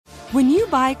When you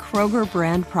buy Kroger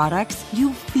brand products,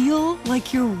 you feel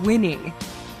like you're winning.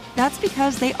 That's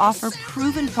because they offer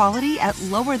proven quality at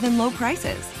lower than low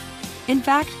prices. In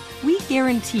fact, we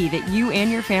guarantee that you and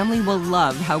your family will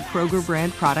love how Kroger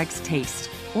brand products taste,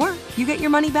 or you get your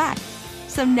money back.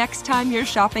 So next time you're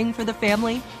shopping for the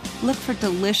family, look for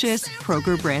delicious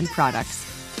Kroger brand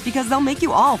products, because they'll make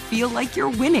you all feel like you're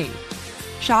winning.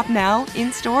 Shop now,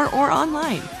 in-store, or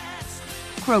online.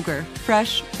 Kroger,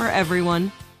 fresh for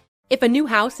everyone. If a new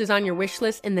house is on your wish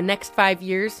list in the next 5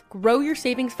 years, grow your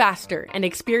savings faster and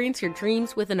experience your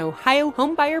dreams with an Ohio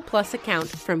Homebuyer Plus account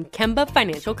from Kemba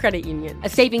Financial Credit Union. A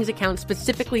savings account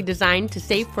specifically designed to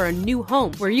save for a new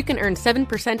home, where you can earn 7%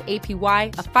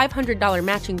 APY, a $500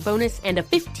 matching bonus, and a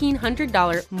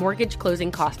 $1,500 mortgage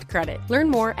closing cost credit. Learn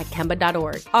more at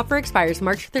Kemba.org. Offer expires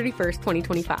March 31st,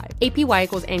 2025. APY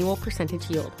equals annual percentage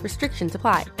yield. Restrictions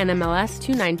apply. NMLS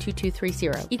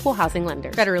 292230. Equal housing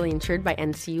lender. Federally insured by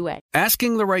NCUA.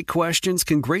 Asking the right questions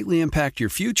can greatly impact your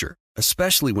future,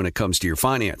 especially when it comes to your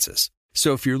finances.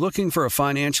 So if you're looking for a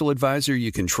financial advisor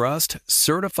you can trust,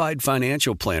 certified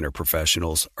financial planner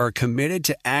professionals are committed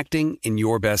to acting in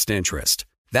your best interest.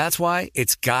 That's why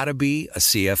it's got to be a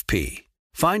CFP.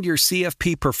 Find your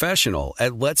CFP professional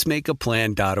at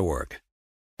letsmakeaplan.org.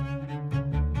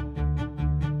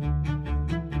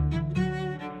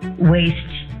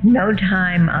 Waste no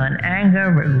time on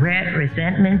anger, regret,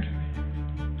 resentment.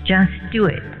 Just do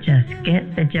it. Just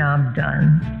get the job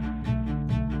done.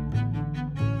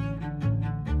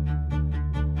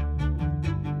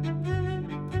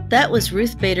 That was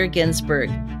Ruth Bader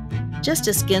Ginsburg.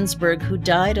 Justice Ginsburg, who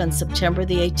died on September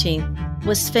the 18th,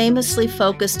 was famously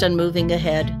focused on moving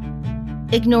ahead,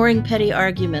 ignoring petty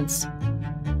arguments,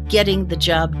 getting the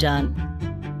job done.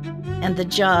 And the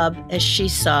job, as she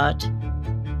saw it,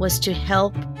 was to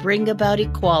help bring about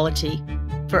equality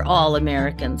for all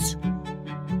Americans.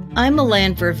 I'm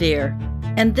Elaine Verveer,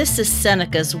 and this is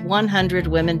Seneca's 100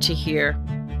 Women to Hear.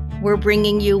 We're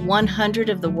bringing you 100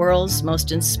 of the world's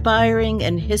most inspiring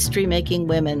and history-making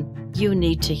women you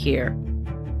need to hear.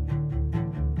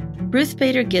 Ruth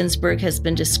Bader Ginsburg has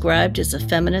been described as a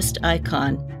feminist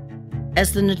icon,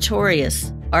 as the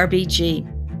notorious RBG,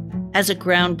 as a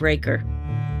groundbreaker.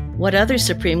 What other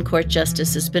Supreme Court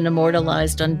justice has been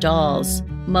immortalized on dolls,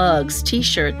 mugs,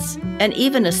 t-shirts, and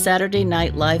even a Saturday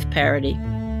Night Live parody?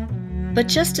 But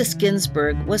Justice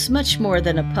Ginsburg was much more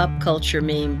than a pop culture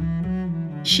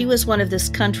meme. She was one of this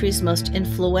country's most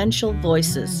influential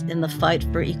voices in the fight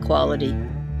for equality.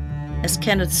 As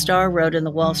Kenneth Starr wrote in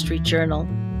the Wall Street Journal,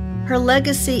 her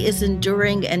legacy is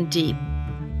enduring and deep,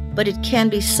 but it can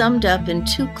be summed up in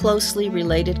two closely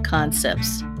related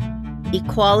concepts: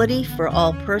 equality for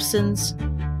all persons,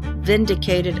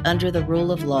 vindicated under the rule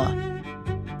of law.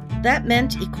 That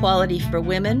meant equality for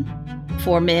women,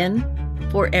 for men,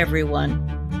 for everyone.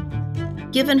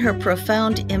 Given her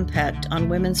profound impact on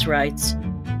women's rights,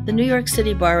 the New York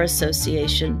City Bar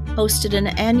Association hosted an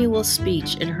annual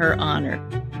speech in her honor,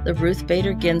 the Ruth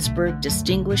Bader Ginsburg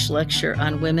Distinguished Lecture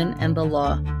on Women and the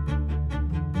Law.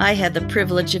 I had the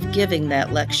privilege of giving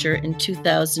that lecture in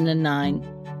 2009.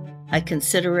 I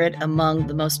consider it among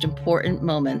the most important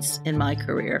moments in my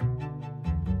career.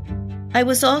 I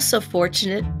was also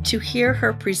fortunate to hear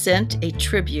her present a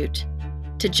tribute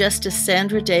to Justice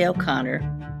Sandra Day O'Connor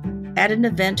at an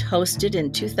event hosted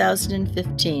in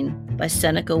 2015 by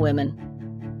Seneca Women.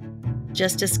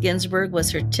 Justice Ginsburg was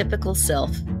her typical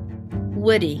self,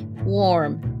 witty,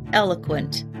 warm,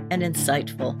 eloquent, and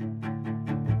insightful.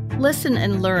 Listen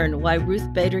and learn why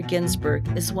Ruth Bader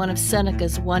Ginsburg is one of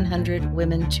Seneca's 100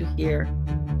 Women to Hear,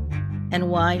 and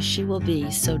why she will be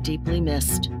so deeply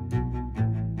missed.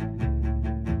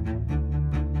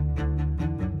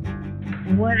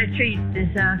 What a treat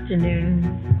this afternoon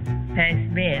has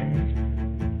been.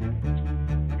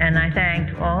 And I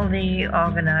thank all the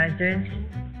organizers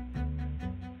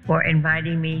for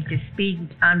inviting me to speak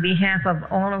on behalf of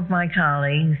all of my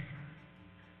colleagues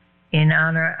in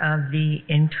honor of the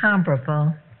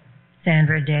incomparable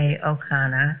Sandra Day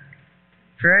O'Connor,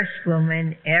 first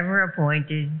woman ever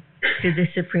appointed to the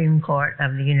Supreme Court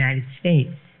of the United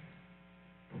States.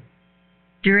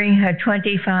 During her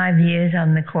 25 years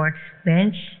on the court's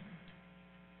bench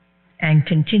and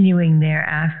continuing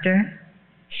thereafter,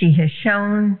 she has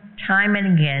shown time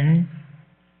and again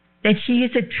that she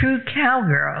is a true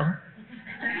cowgirl,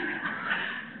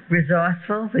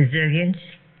 resourceful, resilient,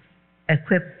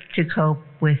 equipped to cope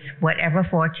with whatever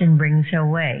fortune brings her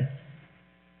way.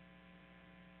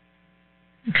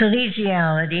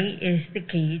 Collegiality is the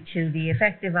key to the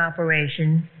effective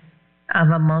operation of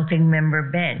a multi-member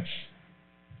bench.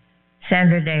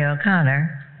 Sandra Day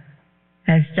O'Connor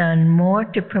has done more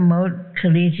to promote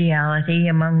collegiality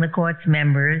among the court's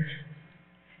members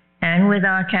and with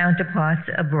our counterparts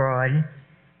abroad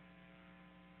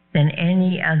than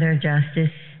any other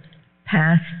justice,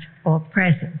 past or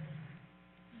present.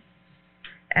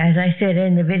 As I said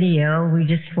in the video we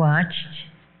just watched,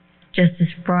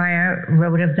 Justice Breyer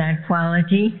wrote of that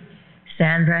quality.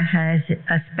 Sandra has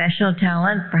a special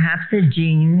talent, perhaps a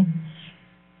gene,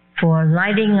 for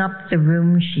lighting up the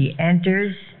room she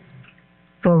enters,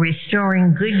 for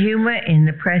restoring good humor in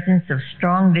the presence of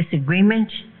strong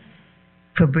disagreement,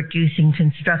 for producing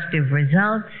constructive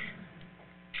results,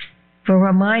 for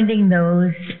reminding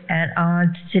those at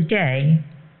odds today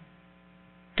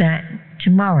that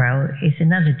tomorrow is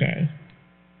another day.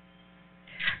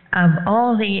 Of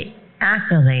all the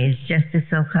accolades Justice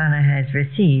O'Connor has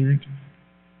received,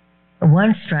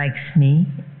 one strikes me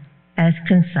as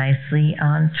concisely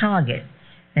on target,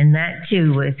 and that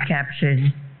too was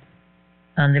captured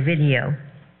on the video.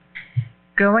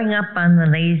 Growing up on the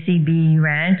Lazy Bee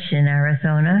Ranch in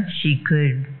Arizona, she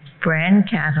could brand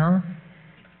cattle,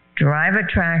 drive a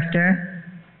tractor,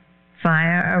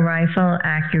 fire a rifle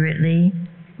accurately,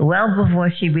 well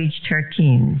before she reached her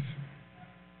teens.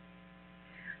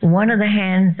 One of the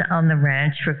hands on the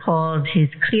ranch recalled his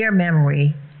clear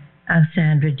memory of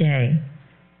Sandra Day.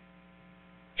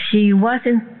 She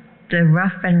wasn't the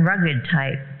rough and rugged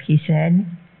type, he said,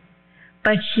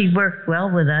 but she worked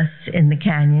well with us in the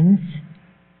canyons.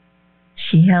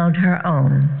 She held her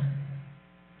own.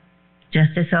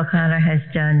 Justice O'Connor has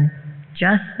done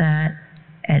just that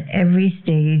at every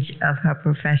stage of her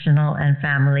professional and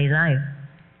family life.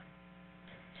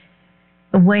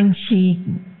 When she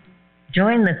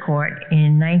joined the court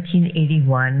in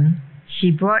 1981,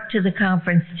 she brought to the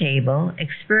conference table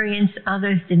experience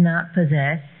others did not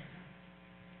possess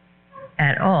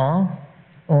at all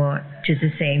or to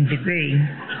the same degree.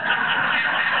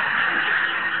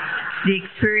 The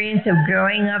experience of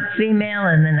growing up female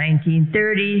in the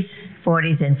 1930s,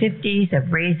 40s, and 50s,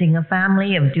 of raising a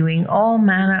family, of doing all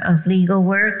manner of legal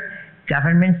work,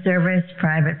 government service,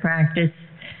 private practice,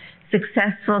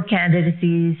 successful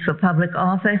candidacies for public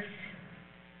office,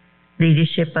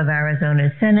 leadership of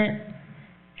Arizona's Senate,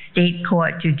 state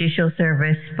court judicial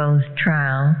service, both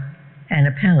trial and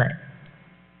appellate.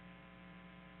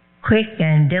 Quick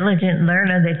and diligent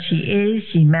learner that she is,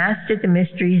 she mastered the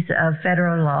mysteries of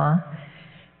federal law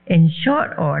in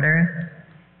short order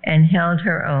and held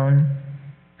her own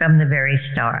from the very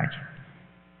start.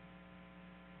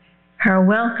 Her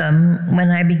welcome when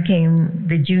I became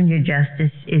the junior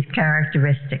justice is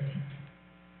characteristic.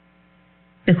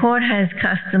 The court has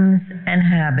customs and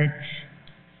habits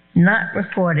not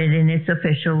recorded in its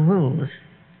official rules.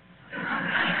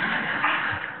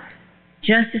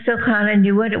 Justice O'Connor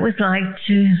knew what it was like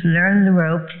to learn the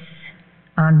ropes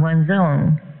on one's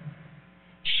own.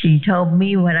 She told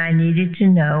me what I needed to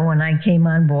know when I came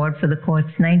on board for the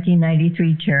court's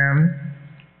 1993 term,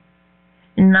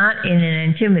 not in an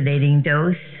intimidating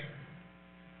dose,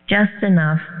 just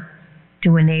enough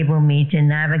to enable me to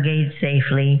navigate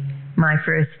safely my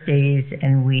first days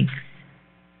and weeks.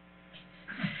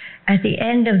 At the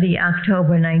end of the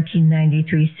October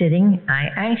 1993 sitting, I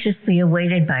anxiously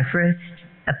awaited my first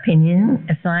opinion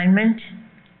assignment,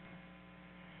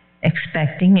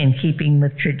 expecting, in keeping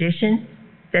with tradition,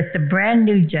 that the brand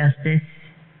new justice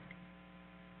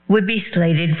would be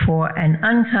slated for an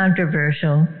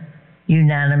uncontroversial,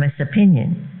 unanimous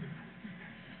opinion.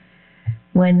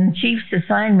 When the chief's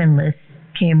assignment list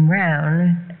came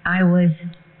round, I was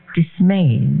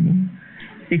dismayed.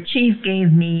 The chief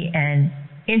gave me an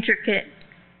intricate,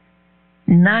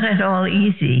 not at all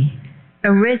easy,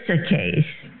 ERISA case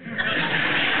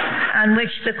on which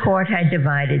the court had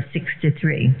divided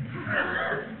 6-3.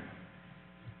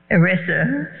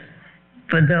 ERISA,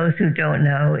 for those who don't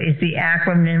know, is the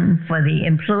acronym for the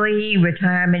Employee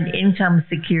Retirement Income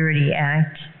Security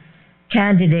Act,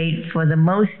 candidate for the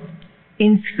most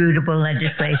inscrutable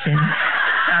legislation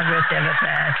Congress ever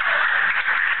passed.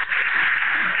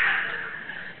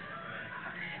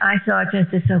 I saw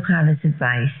Justice O'Connor's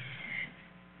advice.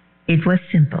 It was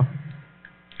simple.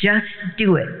 Just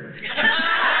do it,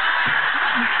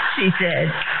 she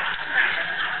said.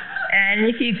 And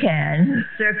if you can,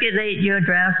 circulate your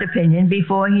draft opinion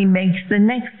before he makes the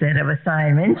next set of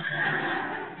assignments.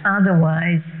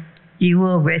 Otherwise, you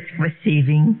will risk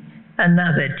receiving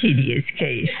another tedious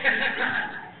case.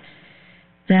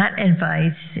 That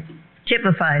advice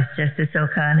typifies Justice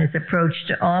O'Connor's approach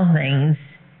to all things.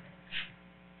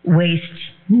 Waste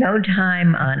no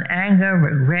time on anger,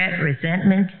 regret,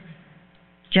 resentment.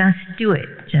 Just do it.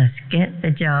 Just get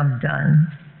the job done.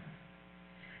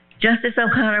 Justice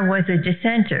O'Connor was a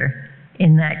dissenter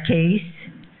in that case.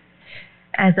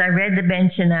 As I read the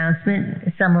bench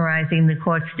announcement summarizing the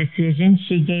court's decision,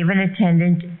 she gave an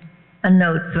attendant a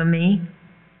note for me.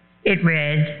 It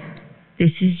read,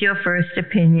 "This is your first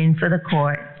opinion for the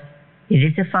court. It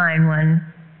is a fine one.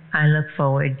 I look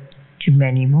forward to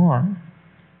many more."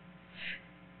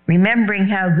 Remembering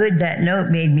how good that note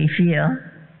made me feel,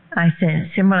 I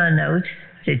sent similar notes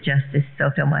to Justice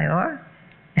Sotomayor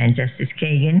and Justice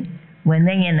Kagan when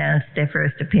they announced their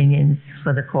first opinions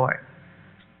for the court.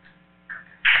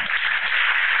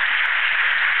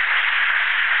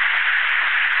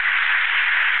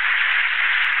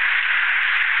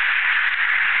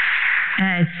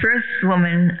 As first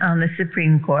woman on the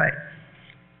Supreme Court,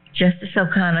 Justice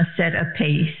O'Connor set a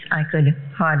pace I could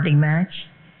hardly match.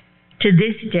 To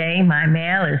this day, my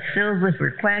mail is filled with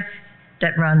requests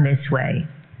that run this way.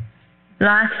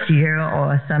 Last year,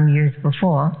 or some years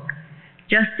before,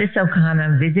 Justice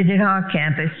O'Connor visited our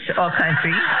campus or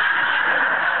country,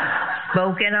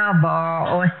 spoke in our bar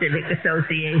or civic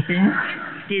association,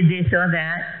 did this or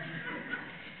that.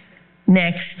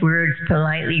 Next, words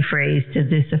politely phrased to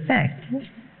this effect: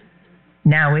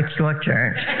 "Now it's your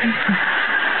turn."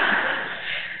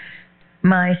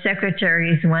 My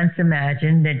secretaries once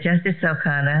imagined that Justice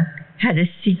O'Connor had a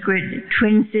secret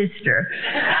twin sister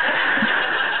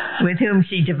with whom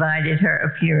she divided her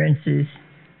appearances.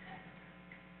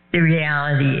 The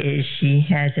reality is she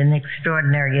has an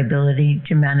extraordinary ability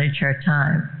to manage her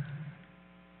time.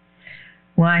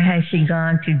 Why has she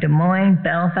gone to Des Moines,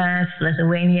 Belfast,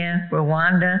 Lithuania,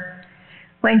 Rwanda,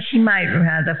 when she might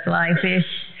rather fly fish,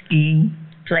 ski,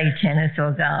 play tennis,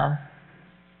 or golf?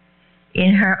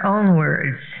 In her own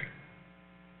words,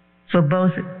 for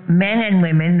both men and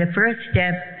women, the first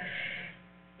step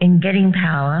in getting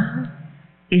power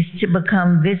is to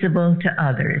become visible to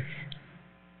others,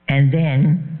 and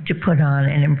then to put on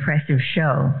an impressive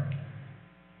show.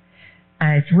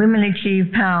 As women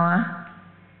achieve power,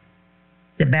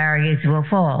 the barriers will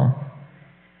fall.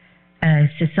 As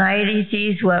society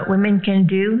sees what women can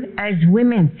do, as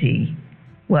women see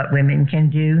what women can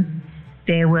do,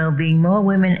 there will be more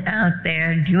women out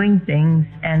there doing things,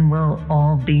 and we'll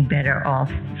all be better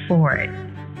off for it.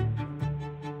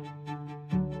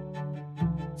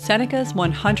 Seneca's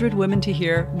 100 Women to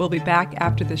Hear will be back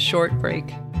after this short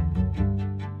break.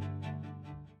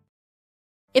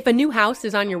 If a new house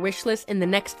is on your wish list in the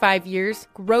next 5 years,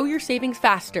 grow your savings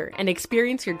faster and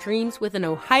experience your dreams with an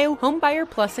Ohio Homebuyer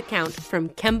Plus account from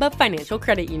Kemba Financial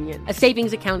Credit Union. A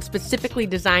savings account specifically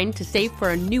designed to save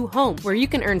for a new home, where you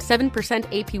can earn 7%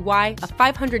 APY, a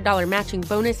 $500 matching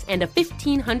bonus, and a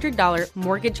 $1,500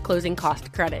 mortgage closing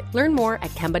cost credit. Learn more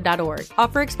at Kemba.org.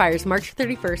 Offer expires March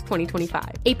 31st, 2025.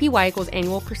 APY equals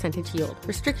annual percentage yield.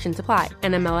 Restrictions apply.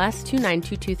 NMLS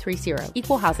 292230.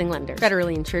 Equal housing lender.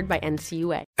 Federally insured by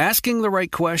NCUA. Asking the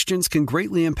right questions can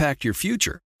greatly impact your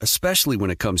future, especially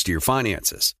when it comes to your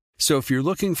finances. So if you're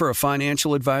looking for a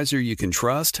financial advisor you can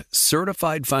trust,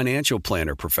 certified financial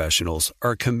planner professionals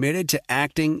are committed to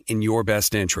acting in your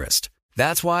best interest.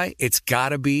 That's why it's got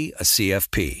to be a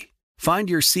CFP. Find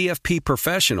your CFP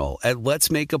professional at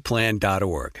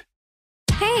letsmakeaplan.org.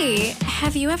 Hey,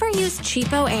 have you ever used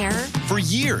Cheapo Air? For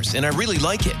years, and I really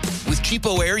like it. With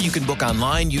Cheapo Air, you can book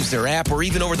online, use their app, or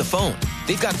even over the phone.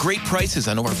 They've got great prices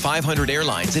on over 500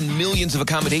 airlines and millions of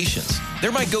accommodations.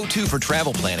 They're my go-to for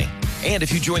travel planning. And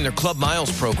if you join their Club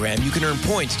Miles program, you can earn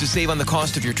points to save on the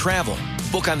cost of your travel.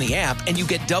 Book on the app, and you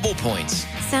get double points.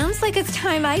 Sounds like it's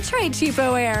time I tried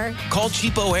Cheapo Air. Call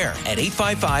Cheapo Air at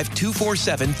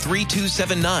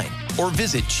 855-247-3279 or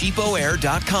visit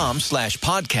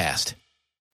cheapoair.com/podcast.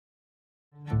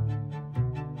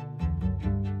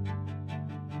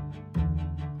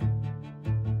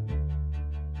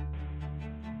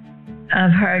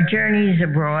 Of her journeys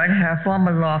abroad, her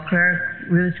former law clerk,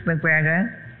 Ruth McGregor,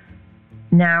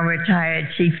 now retired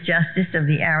Chief Justice of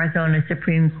the Arizona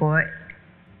Supreme Court,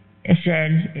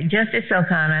 said, "Justice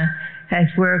O'Connor has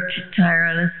worked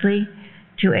tirelessly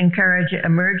to encourage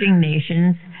emerging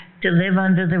nations to live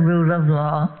under the rule of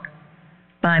law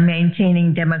by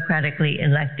maintaining democratically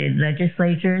elected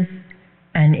legislatures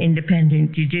and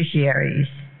independent judiciaries.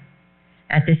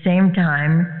 At the same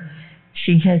time,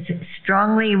 she has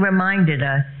strongly reminded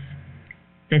us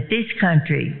that this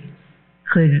country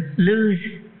could lose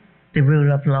the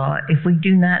rule of law if we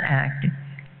do not act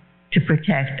to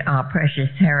protect our precious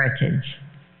heritage."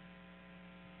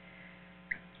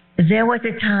 There was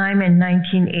a time in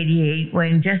 1988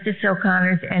 when Justice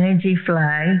O'Connor's energy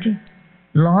flagged,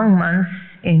 long months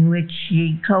in which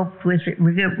she coped with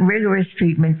rigorous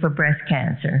treatment for breast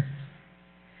cancer.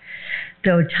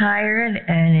 Though tired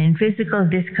and in physical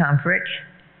discomfort,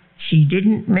 She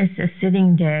didn't miss a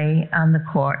sitting day on the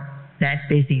court that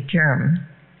busy term.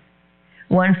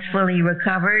 Once fully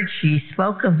recovered, she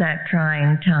spoke of that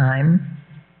trying time.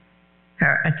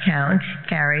 Her account,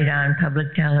 carried on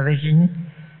public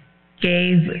television,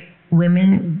 gave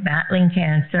women battling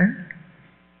cancer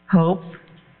hope,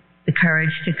 the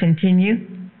courage to continue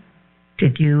to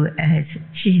do as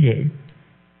she did.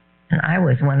 And I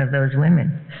was one of those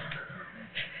women.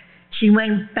 She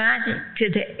went back to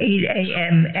the 8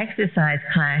 a.m. exercise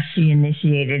class she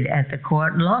initiated at the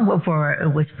court long before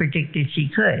it was predicted she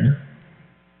could.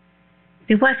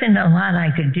 There wasn't a lot I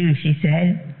could do, she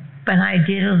said, but I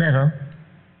did a little.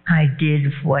 I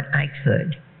did what I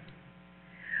could.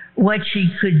 What she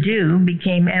could do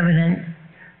became evident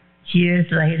years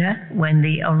later when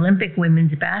the Olympic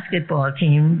women's basketball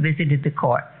team visited the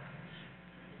court.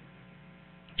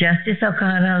 Justice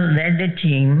O'Connor led the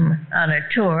team on a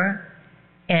tour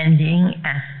ending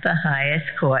at the highest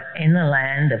court in the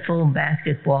land, the full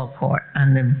basketball court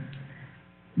on the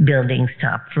building's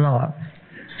top floor.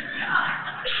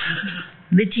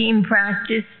 The team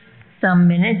practiced some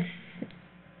minutes.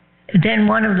 Then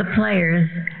one of the players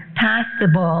passed the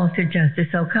ball to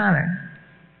Justice O'Connor.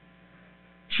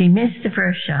 She missed the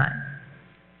first shot,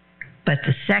 but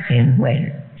the second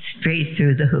went straight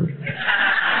through the hoop.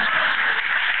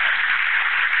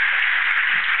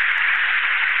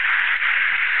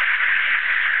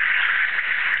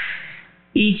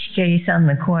 Each case on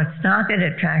the court's docket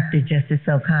attracted Justice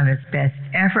O'Connor's best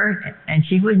effort, and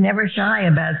she was never shy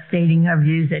about stating her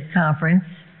views at conference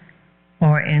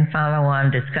or in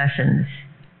follow-on discussions.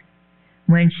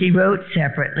 When she wrote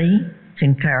separately,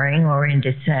 concurring or in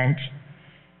dissent,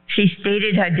 she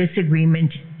stated her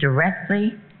disagreement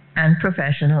directly and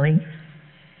professionally.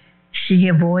 She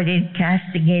avoided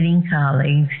castigating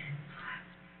colleagues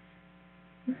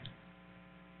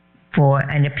for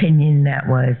an opinion that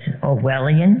was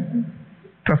Orwellian,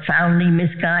 profoundly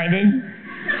misguided,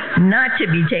 not to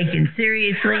be taken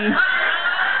seriously,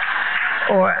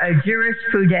 or a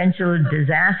jurisprudential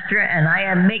disaster, and I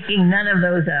am making none of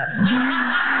those up.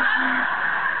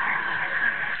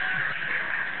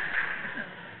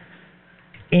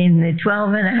 In the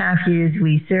 12 and a half years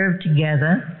we served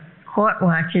together, court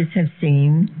watchers have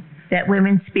seen that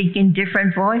women speak in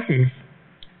different voices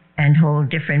and hold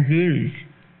different views,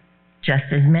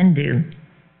 just as men do.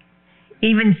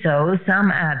 Even so, some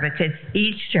advocates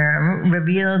each term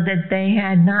revealed that they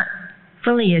had not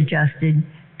fully adjusted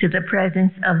to the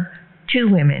presence of two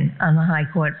women on the High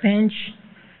Court bench.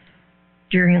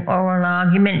 During oral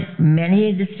argument, many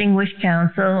a distinguished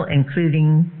counsel,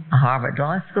 including a Harvard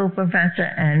Law School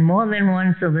professor and more than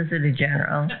one Solicitor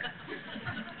General,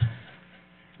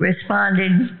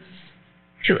 responded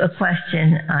to a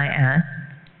question I asked.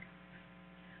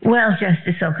 Well,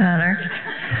 Justice O'Connor,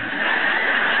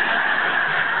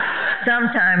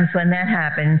 sometimes when that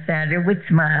happens, Sandra would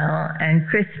smile and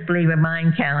crisply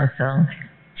remind counsel,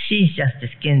 she's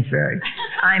Justice Ginsburg,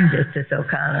 I'm Justice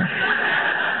O'Connor.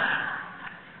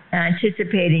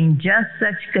 Anticipating just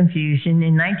such confusion,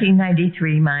 in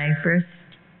 1993, my first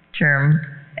term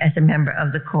as a member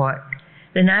of the court,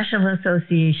 the National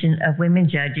Association of Women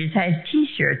Judges had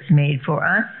T-shirts made for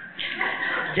us.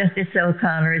 Justice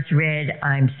O'Connor's read,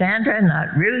 I'm Sandra,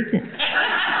 not Ruth.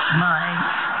 Mine,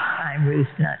 I'm Ruth,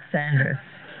 not Sandra.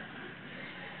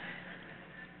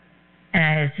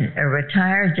 As a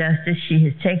retired justice, she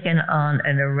has taken on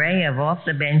an array of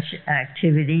off-the-bench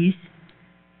activities.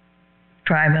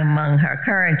 Prime among her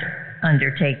current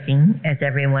undertaking, as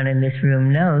everyone in this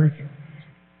room knows,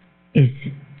 is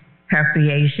her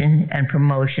creation and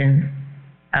promotion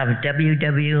of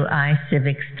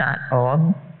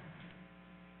wwicivics.org,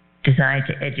 designed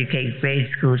to educate grade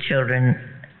school children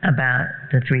about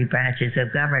the three branches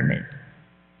of government.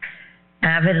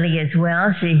 Avidly as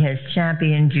well, she has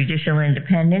championed judicial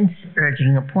independence,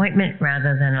 urging appointment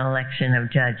rather than election of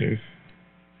judges.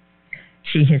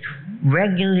 She has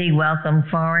regularly welcomed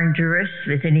foreign jurists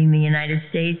visiting the United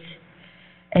States,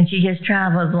 and she has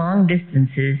traveled long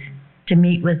distances to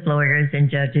meet with lawyers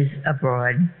and judges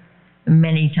abroad,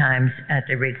 many times at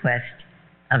the request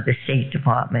of the State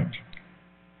Department.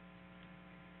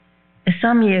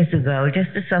 Some years ago,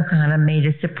 Justice O'Connor made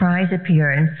a surprise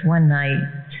appearance one night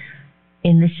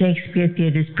in the Shakespeare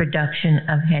Theater's production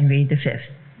of Henry V,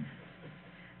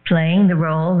 playing the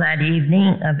role that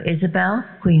evening of Isabel,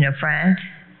 Queen of France,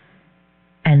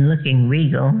 and looking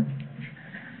regal.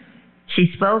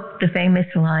 She spoke the famous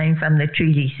line from the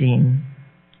treaty scene,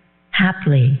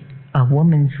 "Haply a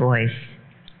woman's voice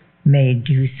may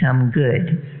do some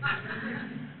good."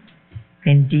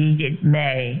 Indeed it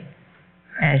may,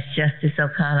 as Justice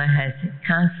O'Connor has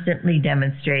constantly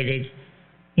demonstrated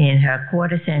in her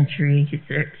quarter-century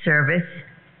service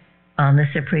on the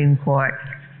Supreme Court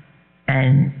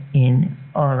and in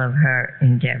all of her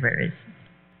endeavors.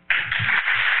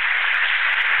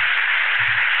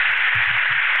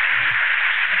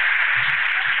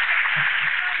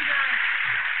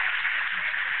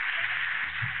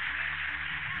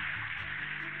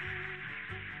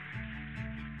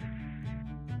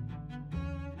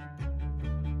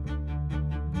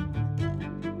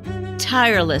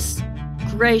 Tireless,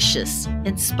 gracious,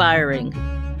 inspiring.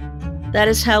 That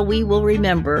is how we will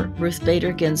remember Ruth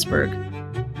Bader Ginsburg.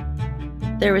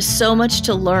 There is so much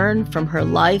to learn from her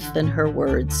life and her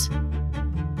words.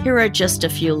 Here are just a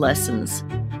few lessons.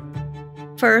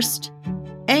 First,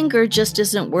 anger just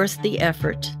isn't worth the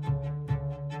effort.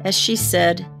 As she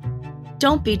said,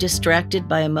 don't be distracted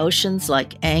by emotions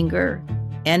like anger,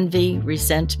 envy,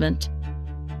 resentment.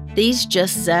 These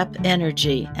just zap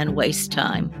energy and waste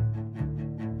time.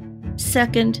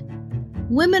 Second,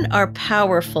 women are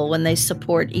powerful when they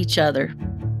support each other.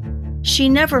 She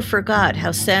never forgot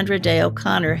how Sandra Day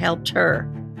O'Connor helped her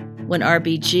when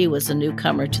RBG was a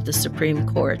newcomer to the Supreme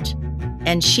Court,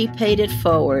 and she paid it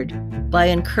forward by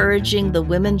encouraging the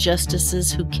women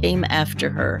justices who came after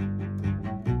her.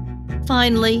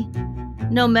 Finally,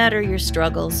 no matter your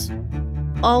struggles,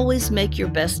 always make your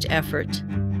best effort.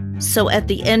 So at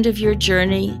the end of your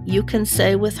journey, you can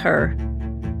say with her,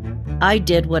 I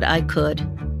did what I could.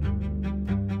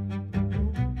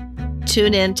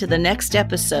 Tune in to the next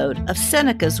episode of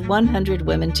Seneca's 100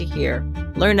 Women to Hear.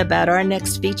 Learn about our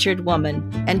next featured woman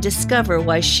and discover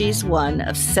why she's one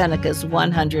of Seneca's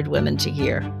 100 Women to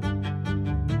Hear.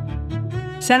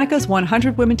 Seneca's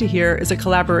 100 Women to Hear is a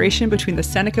collaboration between the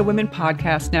Seneca Women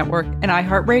Podcast Network and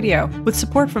iHeartRadio, with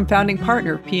support from founding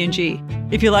partner P&G.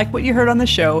 If you like what you heard on the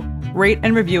show, rate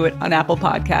and review it on Apple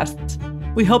Podcasts.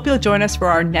 We hope you'll join us for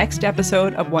our next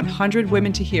episode of 100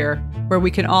 Women to Hear, where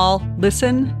we can all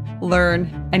listen,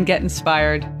 learn, and get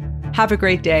inspired. Have a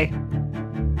great day.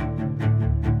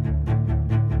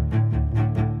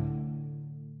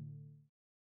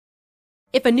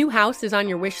 If a new house is on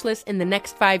your wish list in the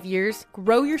next 5 years,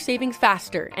 grow your savings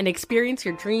faster and experience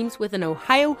your dreams with an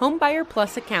Ohio Homebuyer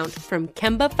Plus account from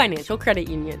Kemba Financial Credit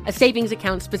Union. A savings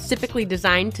account specifically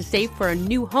designed to save for a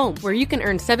new home, where you can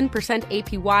earn 7%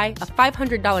 APY,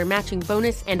 a $500 matching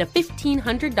bonus, and a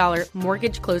 $1,500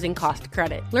 mortgage closing cost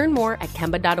credit. Learn more at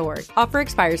Kemba.org. Offer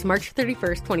expires March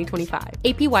 31st, 2025.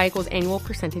 APY equals annual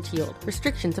percentage yield.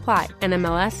 Restrictions apply.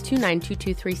 NMLS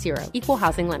 292230. Equal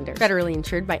housing lender. Federally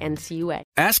insured by NCUA.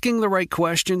 Asking the right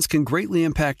questions can greatly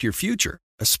impact your future,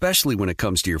 especially when it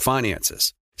comes to your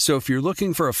finances. So if you're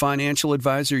looking for a financial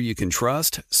advisor you can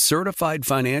trust, certified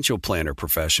financial planner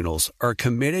professionals are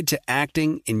committed to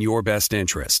acting in your best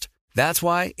interest. That's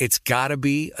why it's got to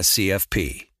be a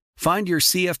CFP. Find your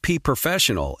CFP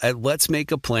professional at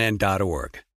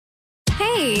letsmakeaplan.org.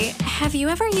 Hey, have you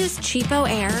ever used Cheapo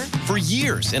Air? For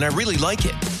years, and I really like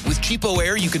it. With Cheapo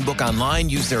Air, you can book online,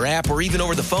 use their app, or even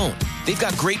over the phone. They've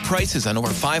got great prices on over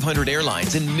 500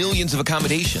 airlines and millions of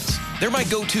accommodations. They're my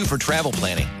go-to for travel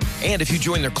planning. And if you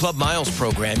join their Club Miles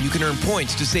program, you can earn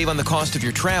points to save on the cost of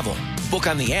your travel. Book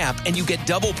on the app, and you get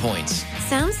double points.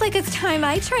 Sounds like it's time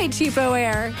I tried Cheapo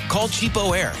Air. Call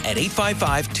Cheapo Air at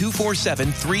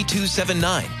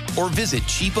 855-247-3279 or visit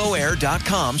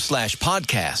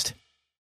cheapoair.com/podcast.